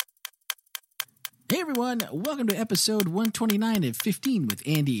Hey everyone, welcome to episode 129 of 15 with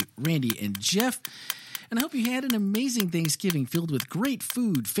Andy, Randy, and Jeff. And I hope you had an amazing Thanksgiving filled with great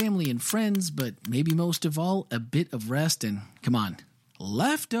food, family, and friends, but maybe most of all, a bit of rest and, come on,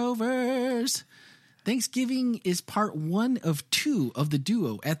 leftovers. Thanksgiving is part one of two of the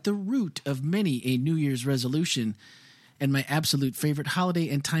duo at the root of many a New Year's resolution and my absolute favorite holiday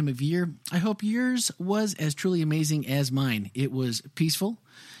and time of year. I hope yours was as truly amazing as mine. It was peaceful,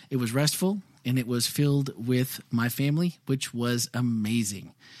 it was restful, and it was filled with my family, which was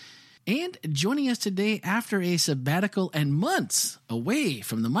amazing. And joining us today after a sabbatical and months away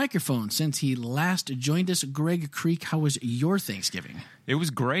from the microphone since he last joined us, Greg Creek, how was your Thanksgiving? It was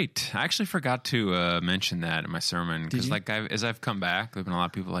great. I actually forgot to mention that in my sermon because, as I've come back, there've been a lot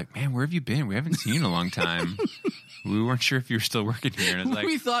of people like, "Man, where have you been? We haven't seen you in a long time. We weren't sure if you were still working here." And it's like,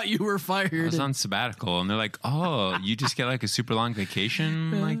 we thought you were fired. I was on sabbatical, and they're like, "Oh, you just get like a super long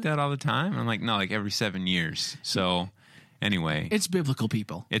vacation like that all the time?" And I'm like, "No, like every 7 years." So. Anyway. It's biblical,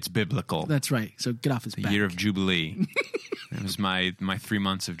 people. It's biblical. That's right. So get off his back. The year of Jubilee. It was my 3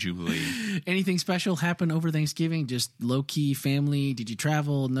 months of Jubilee. Anything special happen over Thanksgiving? Just low-key family? Did you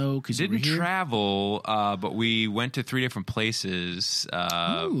travel? No, because you were here? Didn't travel, but we went to 3 different places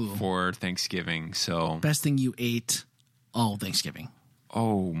for Thanksgiving. So best thing you ate all Thanksgiving?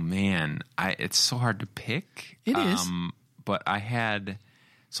 Oh, man. It's so hard to pick. It is. But I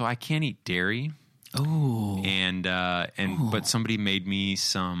can't eat dairy. Oh, but somebody made me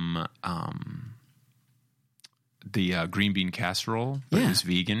some the green bean casserole that was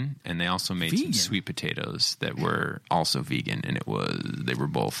vegan, and they also made some sweet potatoes that were also vegan, and they were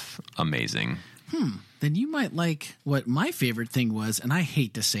both amazing. Then you might like what my favorite thing was, and I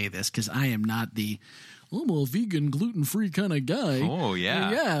hate to say this because I am not I'm a vegan, gluten-free kind of guy. Oh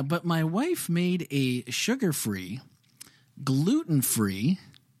yeah, yeah. But my wife made a sugar-free, gluten-free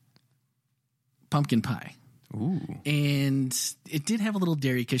pumpkin pie. Ooh. And it did have a little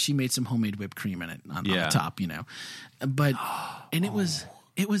dairy because she made some homemade whipped cream in it on the top, But it was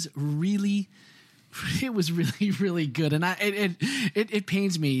really, really good. And it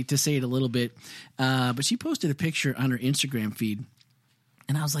pains me to say it a little bit, but she posted a picture on her Instagram feed,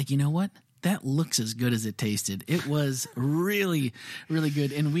 and I was like, you know what? That looks as good as it tasted. It was really, really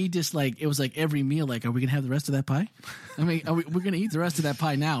good. And we just it was like every meal, like, are we going to have the rest of that pie? I mean, we're going to eat the rest of that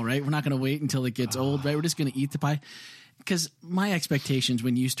pie now, right? We're not going to wait until it gets old, right? We're just going to eat the pie. Because my expectations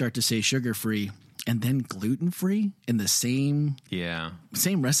when you start to say sugar-free and then gluten-free in the same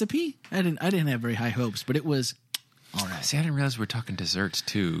recipe, I didn't have very high hopes, but it was all right. See, I didn't realize we were talking desserts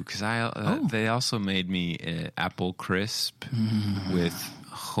too, because they also made me apple crisp with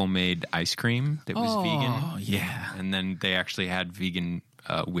homemade ice cream that was vegan. Oh, yeah. And then they actually had vegan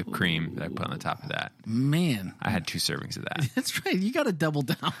whipped cream that I put on the top of that. Man. I had 2 servings of that. That's right. You got to double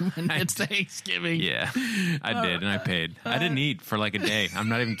down when it's Thanksgiving. Yeah, I did, and I paid. I didn't eat for like a day. I'm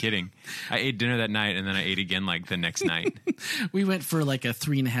not even kidding. I ate dinner that night, and then I ate again like the next night. We went for like a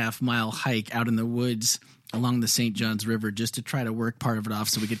 3.5-mile hike out in the woods along the St. Johns River just to try to work part of it off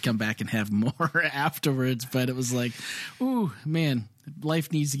so we could come back and have more afterwards. But it was like, ooh, man,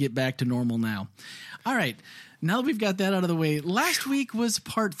 life needs to get back to normal now. All right. Now that we've got that out of the way, last week was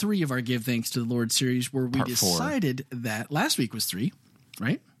part 3 of our Give Thanks to the Lord series where we decided that last week was 3,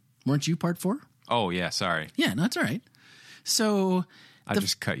 right? Weren't you part 4? Oh, yeah. Sorry. Yeah, no, it's all right. So I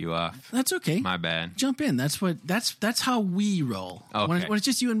just cut you off. That's okay. My bad. Jump in. That's how we roll. Okay. When it's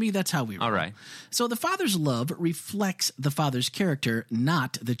just you and me, that's how we roll. All right. So the Father's love reflects the Father's character,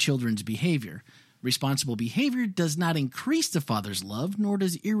 not the children's behavior. Responsible behavior does not increase the Father's love, nor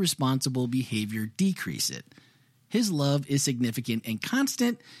does irresponsible behavior decrease it. His love is significant and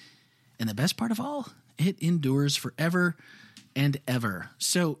constant, and the best part of all, it endures forever and ever.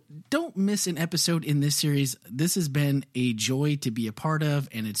 So don't miss an episode in this series. This has been a joy to be a part of,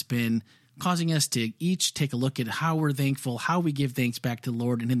 and it's been causing us to each take a look at how we're thankful, how we give thanks back to the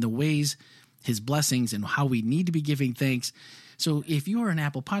Lord, and in the ways, his blessings, and how we need to be giving thanks. So if you are an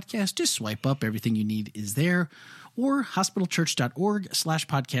Apple Podcast, just swipe up. Everything you need is there. Or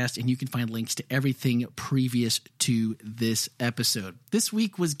hospitalchurch.org/podcast, and you can find links to everything previous to this episode. This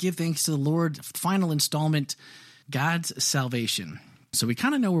week was Give Thanks to the Lord, final installment, God's Salvation. So we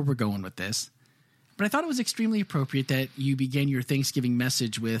kind of know where we're going with this, but I thought it was extremely appropriate that you begin your Thanksgiving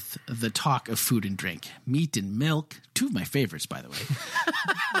message with the talk of food and drink, meat and milk, 2 of my favorites, by the way.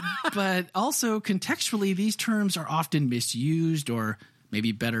 But also contextually, these terms are often misused or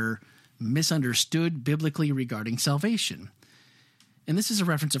maybe better misunderstood biblically regarding salvation. And this is a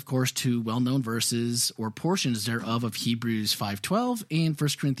reference, of course, to well-known verses or portions thereof of Hebrews 5:12 and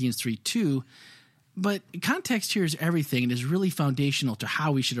 1 Corinthians 3:2 But context here is everything and is really foundational to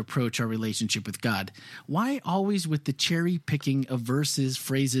how we should approach our relationship with God. Why always with the cherry picking of verses,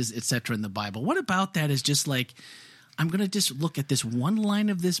 phrases, etc. in the Bible? What about that is just like, I'm going to just look at this one line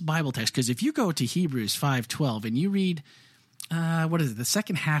of this Bible text, because if you go to Hebrews 5:12 and you read, the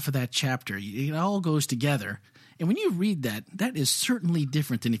second half of that chapter, it all goes together. And when you read that, that is certainly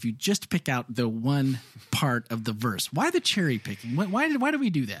different than if you just pick out the one part of the verse. Why the cherry picking? Why do we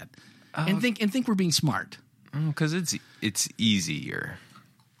do that? And think we're being smart. Because it's easier.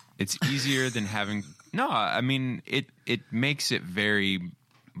 It's easier than having. No, I mean it makes it very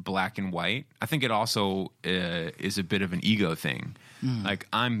black and white. I think it also is a bit of an ego thing. Like,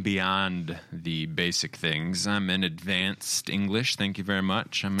 I'm beyond the basic things. I'm in advanced English. Thank you very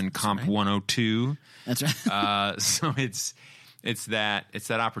much. I'm in Comp 102. That's right. So it's that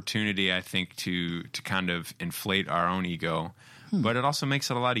opportunity, I think, to kind of inflate our own ego. But it also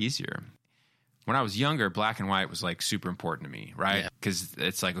makes it a lot easier. When I was younger, black and white was like super important to me, right? Because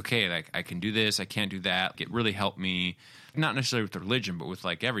it's like, okay, like I can do this, I can't do that. It really helped me, not necessarily with the religion, but with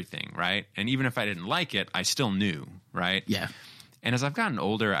like everything, right? And even if I didn't like it, I still knew, right? Yeah. And as I've gotten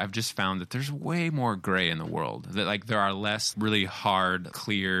older, I've just found that there's way more gray in the world. That like there are less really hard,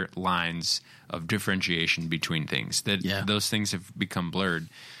 clear lines of differentiation between things. That those things have become blurred.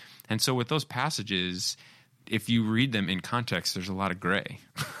 And so with those passages, if you read them in context, there's a lot of gray.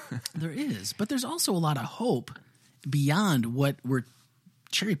 There is, but there's also a lot of hope beyond what we're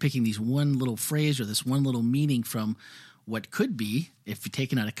cherry picking, these one little phrase or this one little meaning from what could be, if you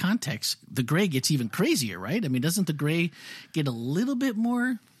take it out of context. The gray gets even crazier, right? I mean, doesn't the gray get a little bit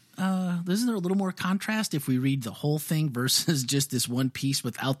more, isn't there a little more contrast if we read the whole thing versus just this one piece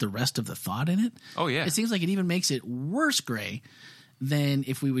without the rest of the thought in it? Oh, yeah. It seems like it even makes it worse gray than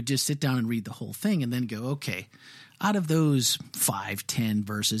if we would just sit down and read the whole thing and then go, okay, out of those 5-10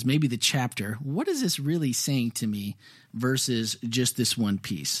 verses, maybe the chapter, what is this really saying to me versus just this one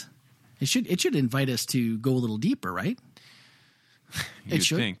piece? It should invite us to go a little deeper, right? It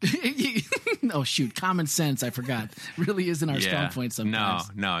should. Think. Oh, shoot. Common sense, I forgot. Really isn't our strong point sometimes.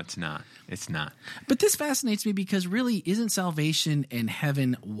 No, it's not. It's not. But this fascinates me because really, isn't salvation and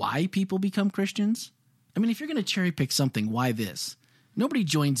heaven why people become Christians? I mean, if you're going to cherry pick something, why this? Nobody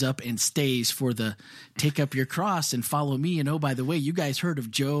joins up and stays for the take up your cross and follow me. And oh, by the way, you guys heard of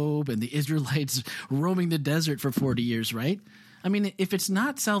Job and the Israelites roaming the desert for 40 years, right? I mean, if it's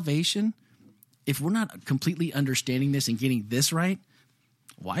not salvation, if we're not completely understanding this and getting this right,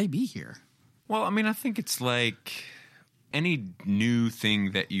 why be here? Well, I mean, I think it's like any new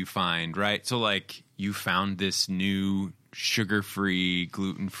thing that you find, right? So like you found this new sugar-free,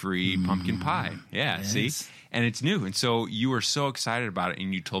 gluten-free pumpkin pie. Yeah, yes. See? And it's new. And so you were so excited about it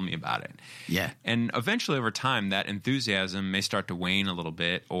and you told me about it. Yeah. And eventually over time, that enthusiasm may start to wane a little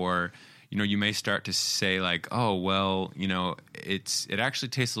bit, or, you know, you may start to say like, oh, well, you know, it actually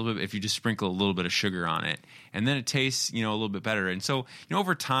tastes a little bit if you just sprinkle a little bit of sugar on it. And then it tastes, you know, a little bit better. And so, you know,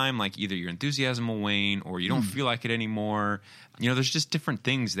 over time, like either your enthusiasm will wane or you don't feel like it anymore. You know, there's just different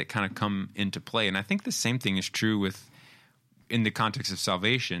things that kind of come into play. And I think the same thing is true in the context of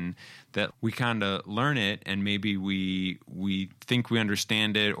salvation, that we kind of learn it and maybe we think we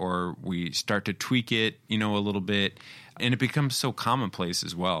understand it, or we start to tweak it, you know, a little bit, and it becomes so commonplace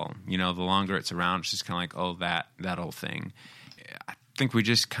as well. You know, the longer it's around, it's just kind of like, oh, that whole thing. I think we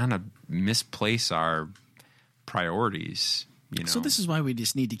just kind of misplace our priorities, you know. So this is why we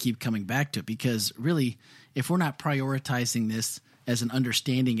just need to keep coming back to it, because really, if we're not prioritizing this as an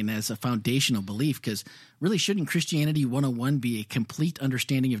understanding and as a foundational belief, because really, shouldn't Christianity 101 be a complete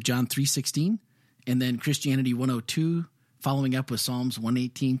understanding of John 3:16, and then Christianity 102 following up with Psalms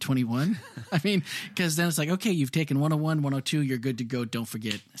 118:21? I mean, because then it's like, okay, you've taken 101, 102, you're good to go. Don't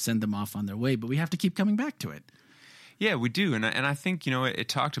forget, send them off on their way. But we have to keep coming back to it. Yeah, we do. And I think, you know, it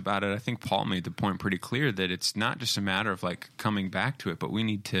talked about it. I think Paul made the point pretty clear that it's not just a matter of like coming back to it, but we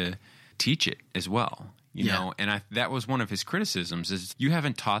need to teach it as well. You know, and that was one of his criticisms is you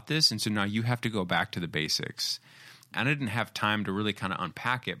haven't taught this, and so now you have to go back to the basics. And I didn't have time to really kind of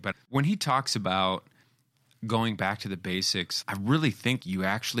unpack it, but when he talks about going back to the basics, I really think you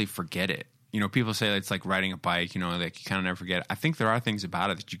actually forget it. You know, people say it's like riding a bike, you know, like you kind of never forget it. I think there are things about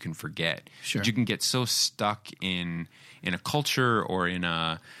it that you can forget. Sure. That you can get so stuck in a culture or in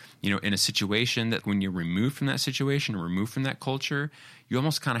a situation that when you're removed from that situation or removed from that culture, you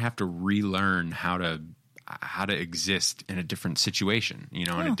almost kind of have to relearn how to exist in a different situation, you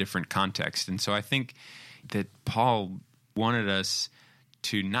know, in a different context. And so I think that Paul wanted us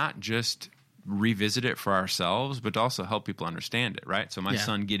to not just revisit it for ourselves, but to also help people understand it, right? So my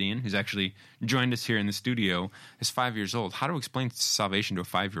son Gideon, who's actually joined us here in the studio, is 5 years old. How to explain salvation to a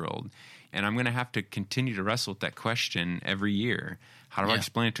 5-year-old? And I'm going to have to continue to wrestle with that question every year. How do I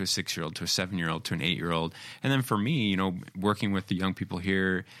explain it to a 6-year-old, to a 7-year-old, to an 8-year-old? And then for me, working with the young people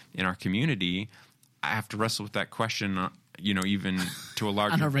here in our community, I have to wrestle with that question, even to a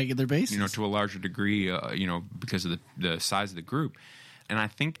larger on a regular basis, to a larger degree, because of the size of the group. And I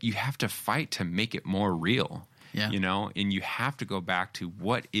think you have to fight to make it more real. Yeah. And you have to go back to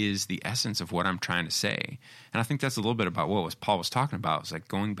what is the essence of what I'm trying to say. And I think that's a little bit about what Paul was talking about. It's like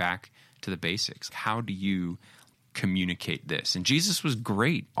going back to the basics. How do you communicate this? And Jesus was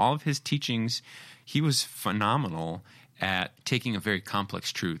great. All of his teachings, he was phenomenal at taking a very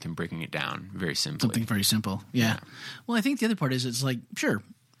complex truth and breaking it down very simply. Something very simple. Yeah. Well, I think the other part is it's like, sure,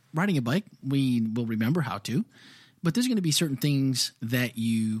 riding a bike, we will remember how to. But there's going to be certain things that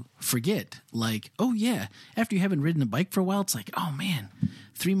you forget, like, oh, yeah, after you haven't ridden a bike for a while, it's like, oh, man,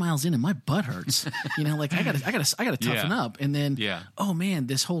 3 miles in and my butt hurts. Like I got to toughen up. And then, oh, man,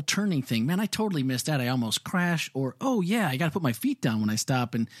 this whole turning thing, man, I totally missed that. I almost crashed. Or, oh, yeah, I got to put my feet down when I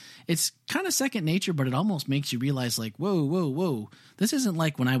stop. And it's kind of second nature, but it almost makes you realize, like, whoa. This isn't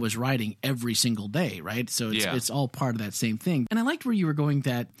like when I was riding every single day, right? So it's all part of that same thing. And I liked where you were going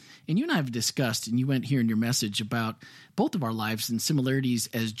that, and you and I have discussed, and you went here in your message about both of our lives and similarities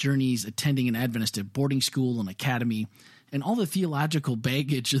as journeys attending an Adventist boarding school and academy, and all the theological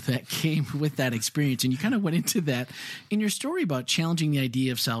baggage that came with that experience. And you kind of went into that in your story about challenging the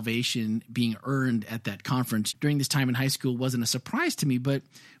idea of salvation being earned at that conference during this time in high school wasn't a surprise to me. But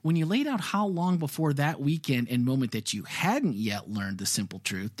when you laid out how long before that weekend and moment that you hadn't yet learned the simple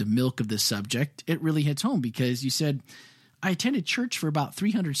truth, the milk of the subject, it really hits home, because you said, I attended church for about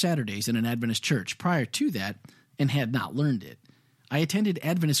 300 Saturdays in an Adventist church prior to that and had not learned it. I attended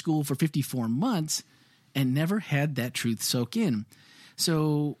Adventist school for 54 months and never had that truth soak in.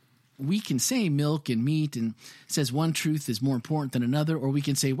 So we can say milk and meat and says one truth is more important than another, or we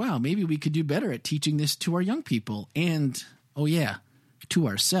can say, wow, maybe we could do better at teaching this to our young people and, to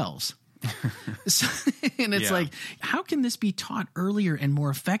ourselves. And it's like, how can this be taught earlier and more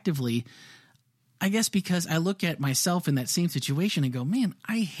effectively? I guess because I look at myself in that same situation and go, man,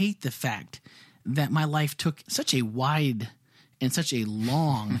 I hate the fact that my life took such a wide and such a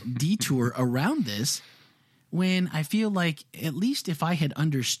long detour around this, when I feel like at least if I had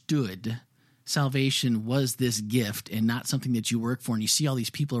understood salvation was this gift and not something that you work for, and you see all these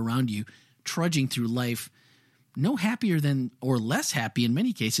people around you trudging through life no happier than, or less happy in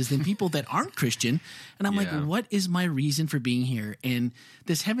many cases, than people that aren't Christian. And I'm like, what is my reason for being here? And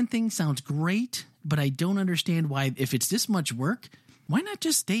this heaven thing sounds great, but I don't understand why, if it's this much work, why not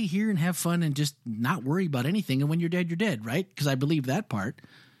just stay here and have fun and just not worry about anything? And when you're dead, right? Because I believe that part.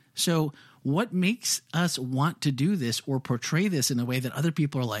 So what makes us want to do this or portray this in a way that other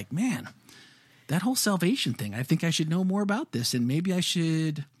people are like, man, that whole salvation thing, I think I should know more about this, and maybe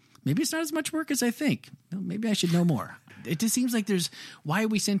it's not as much work as I think. Maybe I should know more. It just seems like why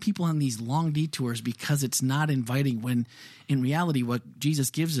we send people on these long detours, because it's not inviting, when in reality what Jesus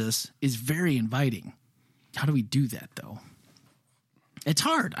gives us is very inviting. How do we do that, though? It's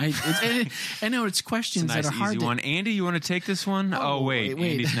hard. I know it's questions that are hard. Easy one. Andy, you want to take this one? Oh, wait.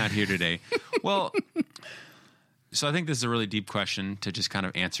 Andy's not here today. Well, so I think this is a really deep question to just kind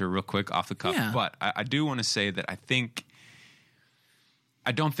of answer real quick off the cuff. Yeah. But I do want to say that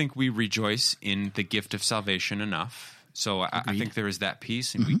I don't think we rejoice in the gift of salvation enough. So I think there is that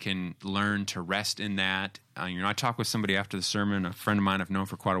piece, and we can learn to rest in that. I talked with somebody after the sermon, a friend of mine I've known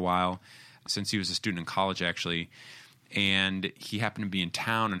for quite a while, since he was a student in college, actually. And he happened to be in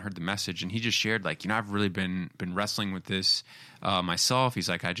town and heard the message, and he just shared, like, I've really been wrestling with this myself. He's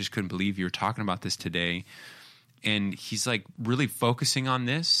like, I just couldn't believe you were talking about this today. And he's like, really focusing on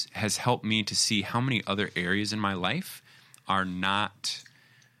this has helped me to see how many other areas in my life I've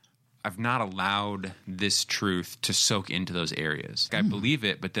not allowed this truth to soak into those areas. I believe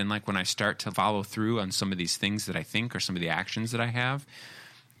it, but then, like, when I start to follow through on some of these things that I think, or some of the actions that I have,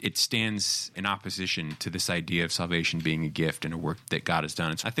 it stands in opposition to this idea of salvation being a gift and a work that God has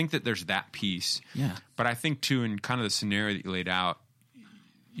done. And so I think that there's that piece. Yeah. But I think, too, in kind of the scenario that you laid out,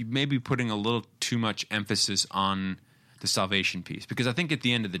 you may be putting a little too much emphasis on the salvation piece. Because I think at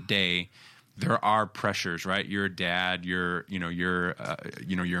the end of the day, there are pressures, right? You're a dad. You're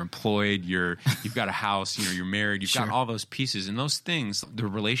employed. You've got a house. You're married. You've got all those pieces, and those things, the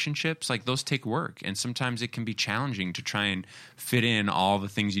relationships, like, those take work, and sometimes it can be challenging to try and fit in all the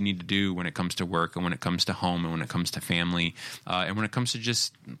things you need to do when it comes to work, and when it comes to home, and when it comes to family, and when it comes to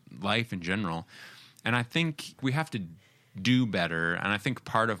just life in general. And I think we have to do better. And I think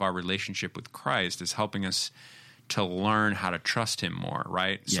part of our relationship with Christ is helping us to learn how to trust him more,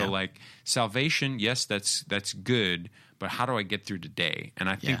 right? Yeah. So like salvation, yes, that's good, but how do I get through today? And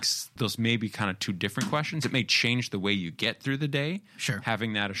I think those may be kind of two different questions. It may change the way you get through the day. Sure.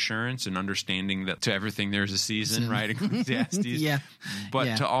 Having that assurance and understanding that to everything there's a season, right? Ecclesiastes. Yeah. But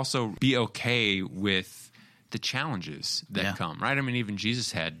Yeah. to also be okay with the challenges that come, right? I mean, even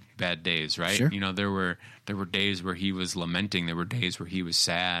Jesus had bad days, right? Sure. You know, there were days where he was lamenting. There were days where he was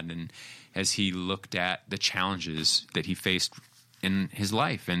sad. And as he looked at the challenges that he faced in his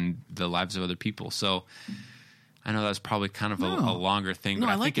life and the lives of other people. So I know that's probably kind of a longer thing, but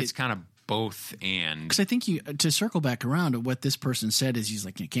I think it's kind of both and. Because I think to circle back around to what this person said is he's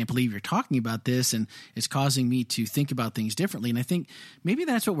like, I can't believe you're talking about this, and it's causing me to think about things differently. And I think maybe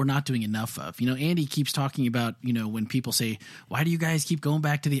that's what we're not doing enough of. You know, Andy keeps talking about, you know, when people say, why do you guys keep going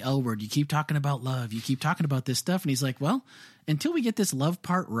back to the L word? You keep talking about love. You keep talking about this stuff. And he's like, well, until we get this love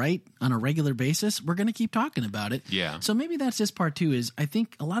part right on a regular basis, we're going to keep talking about it. Yeah. So maybe that's this part too, is I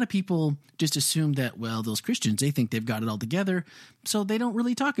think a lot of people just assume that, well, those Christians, they think they've got it all together, so they don't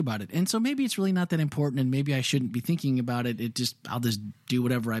really talk about it. And so maybe it's really not that important, and maybe I shouldn't be thinking about it. I'll just do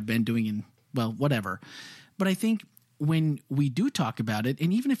whatever I've been doing and, well, whatever. But I think when we do talk about it,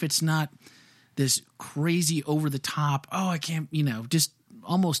 and even if it's not this crazy over the top, I can't, you know, just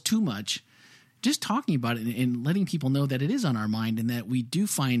almost too much, just talking about it and letting people know that it is on our mind and that we do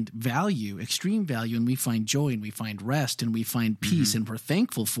find value, extreme value, and we find joy and we find rest and we find peace and we're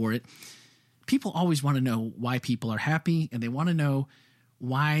thankful for it. People always want to know why people are happy, and they want to know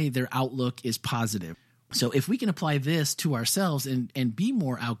why their outlook is positive. So if we can apply this to ourselves and be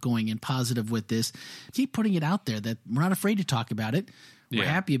more outgoing and positive with this, keep putting it out there that we're not afraid to talk about it. We're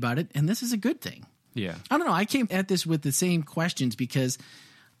happy about it. And this is a good thing. Yeah. I don't know. I came at this with the same questions because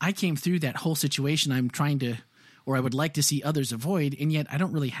I came through that whole situation I'm trying to, or I would like to see others avoid, and yet I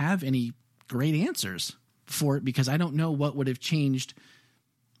don't really have any great answers for it because I don't know what would have changed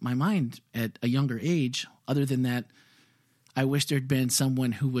my mind at a younger age, other than that I wish there'd been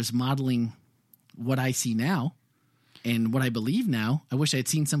someone who was modeling what I see now and what I believe now. I wish I'd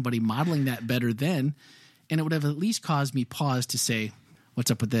seen somebody modeling that better then, and it would have at least caused me pause to say,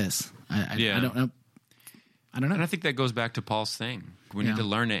 what's up with this? I don't know. I don't know. And I think that goes back to Paul's thing. We need to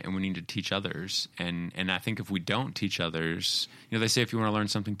learn it, and we need to teach others. And I think if we don't teach others, you know, they say if you want to learn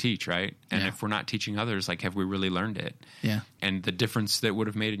something, teach, right? And if we're not teaching others, like, have we really learned it? Yeah. And the difference that would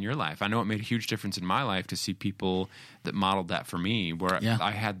have made in your life. I know it made a huge difference in my life to see people that modeled that for me, where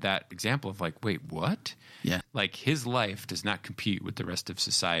I had that example of like, wait, what? Yeah. Like, his life does not compete with the rest of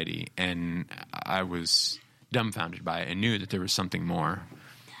society. And I was dumbfounded by it and knew that there was something more.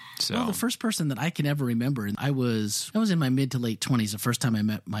 So. Well, the first person that I can ever remember, I was in my mid to late 20s the first time I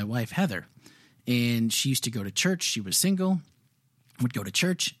met my wife, Heather. And she used to go to church. She was single, would go to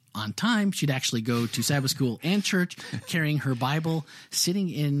church on time. She'd actually go to Sabbath school and church, carrying her Bible, sitting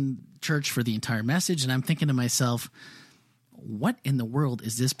in church for the entire message. And I'm thinking to myself, what in the world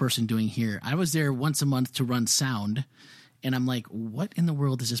is this person doing here? I was there once a month to run sound. And I'm like, what in the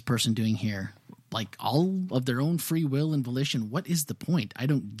world is this person doing here? Like, all of their own free will and volition. What is the point? I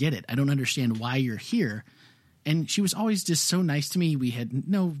don't get it. I don't understand why you're here. And she was always just so nice to me. We had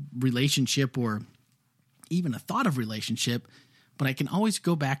no relationship or even a thought of relationship, but I can always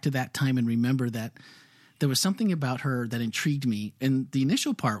go back to that time and remember that there was something about her that intrigued me. And the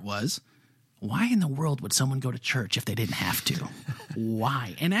initial part was, why in the world would someone go to church if they didn't have to?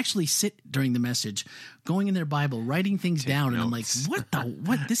 Why? And actually sit during the message, going in their Bible, writing things down. Notes. And I'm like,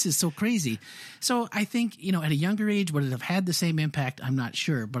 what? This is so crazy. So I think, you know, at a younger age, would it have had the same impact? I'm not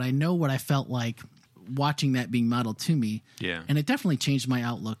sure. But I know what I felt like watching that being modeled to me. Yeah. And it definitely changed my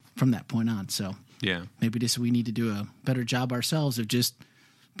outlook from that point on. So maybe we need to do a better job ourselves of just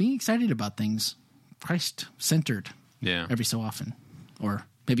being excited about things, Christ-centered every so often, or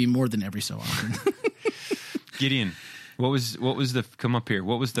maybe more than every so often. Gideon, what was the come up here?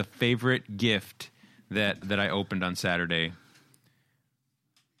 What was the favorite gift that I opened on Saturday?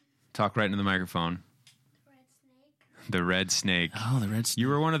 Talk right into the microphone. Red snake. The red snake. Oh, the red snake. You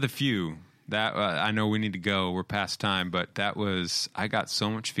were one of the few. That I know we need to go. We're past time, but I got so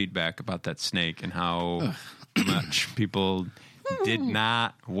much feedback about that snake and how much people did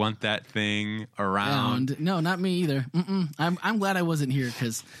not want that thing around. No, not me either. I'm glad I wasn't here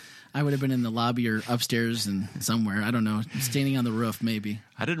because I would have been in the lobby or upstairs and somewhere. I don't know, standing on the roof maybe.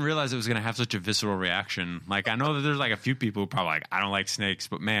 I didn't realize it was going to have such a visceral reaction. Like, I know that there's like a few people who probably like, I don't like snakes,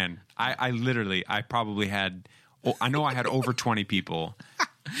 but man, I probably had, I know I had over 20 people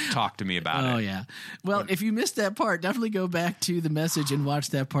talk to me about it. Oh, yeah. Well, if you missed that part, definitely go back to the message and watch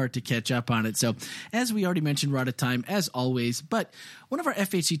that part to catch up on it. So, as we already mentioned, we're out of time, as always. But one of our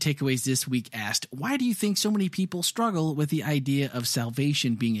FHC takeaways this week asked, why do you think so many people struggle with the idea of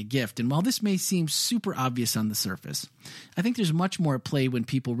salvation being a gift? And while this may seem super obvious on the surface, I think there's much more at play when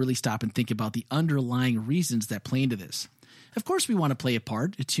people really stop and think about the underlying reasons that play into this. Of course, we want to play a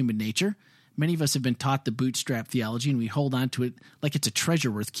part. It's human nature. Many of us have been taught the bootstrap theology, and we hold on to it like it's a treasure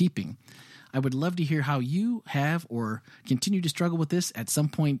worth keeping. I would love to hear how you have or continue to struggle with this at some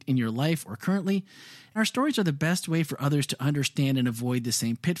point in your life or currently. Our stories are the best way for others to understand and avoid the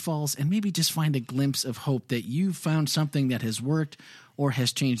same pitfalls and maybe just find a glimpse of hope that you've found something that has worked or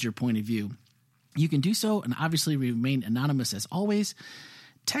has changed your point of view. You can do so and obviously remain anonymous as always.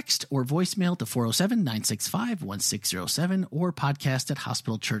 Text or voicemail to 407-965-1607 or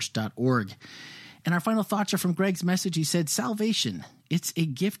podcast@hospitalchurch.org. And our final thoughts are from Greg's message. He said, salvation, it's a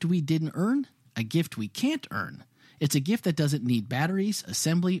gift we didn't earn, a gift we can't earn. It's a gift that doesn't need batteries,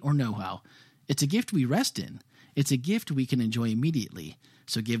 assembly, or know-how. It's a gift we rest in. It's a gift we can enjoy immediately.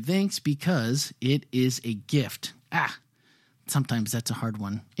 So give thanks because it is a gift. Sometimes that's a hard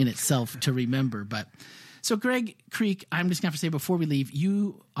one in itself to remember, but... So, Greg Creek, I'm just going to have to say before we leave,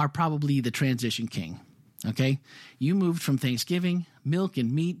 you are probably the transition king, okay? You moved from Thanksgiving, milk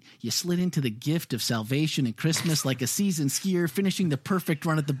and meat. You slid into the gift of salvation and Christmas like a seasoned skier, finishing the perfect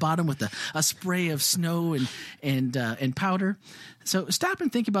run at the bottom with a spray of snow and powder. So stop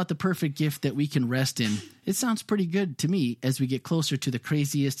and think about the perfect gift that we can rest in. It sounds pretty good to me as we get closer to the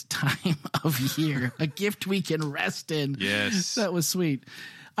craziest time of year. A gift we can rest in. Yes. That was sweet.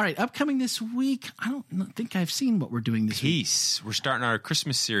 All right, upcoming this week, I don't think I've seen what we're doing this week. Peace. We're starting our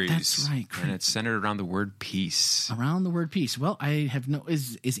Christmas series. That's right. And it's centered around the word peace. Around the word peace. Well, I have no...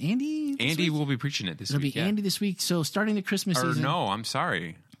 Is Andy this Andy week? will be preaching it this It'll week. It'll be Andy this week. So starting the Christmas Or season... no, I'm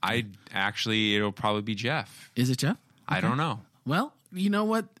sorry. It'll probably be Jeff. Is it Jeff? Okay. I don't know. Well, you know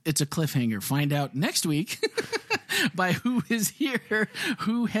what? It's a cliffhanger. Find out next week by who is here,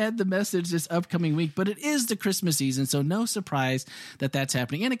 who had the message this upcoming week. But it is the Christmas season, so no surprise that that's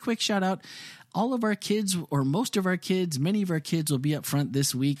happening. And a quick shout out. All of our kids, or most of our kids, many of our kids will be up front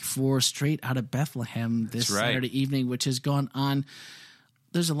this week for Straight Outta Bethlehem this Saturday evening, which has gone on.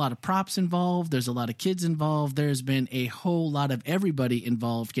 There's a lot of props involved. There's a lot of kids involved. There's been a whole lot of everybody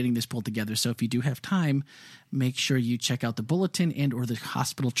involved getting this pulled together. So if you do have time, make sure you check out the bulletin and or the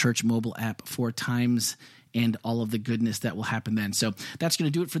Hospital Church mobile app for times and all of the goodness that will happen then. So that's going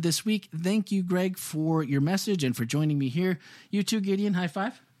to do it for this week. Thank you, Greg, for your message and for joining me here. You too, Gideon. High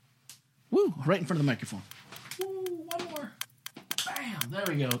five. Woo, right in front of the microphone. Woo, one more. Bam, there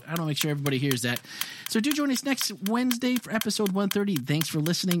we go. I want to make sure everybody hears that. So do join us next Wednesday for episode 130. Thanks for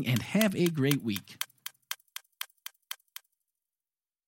listening and have a great week.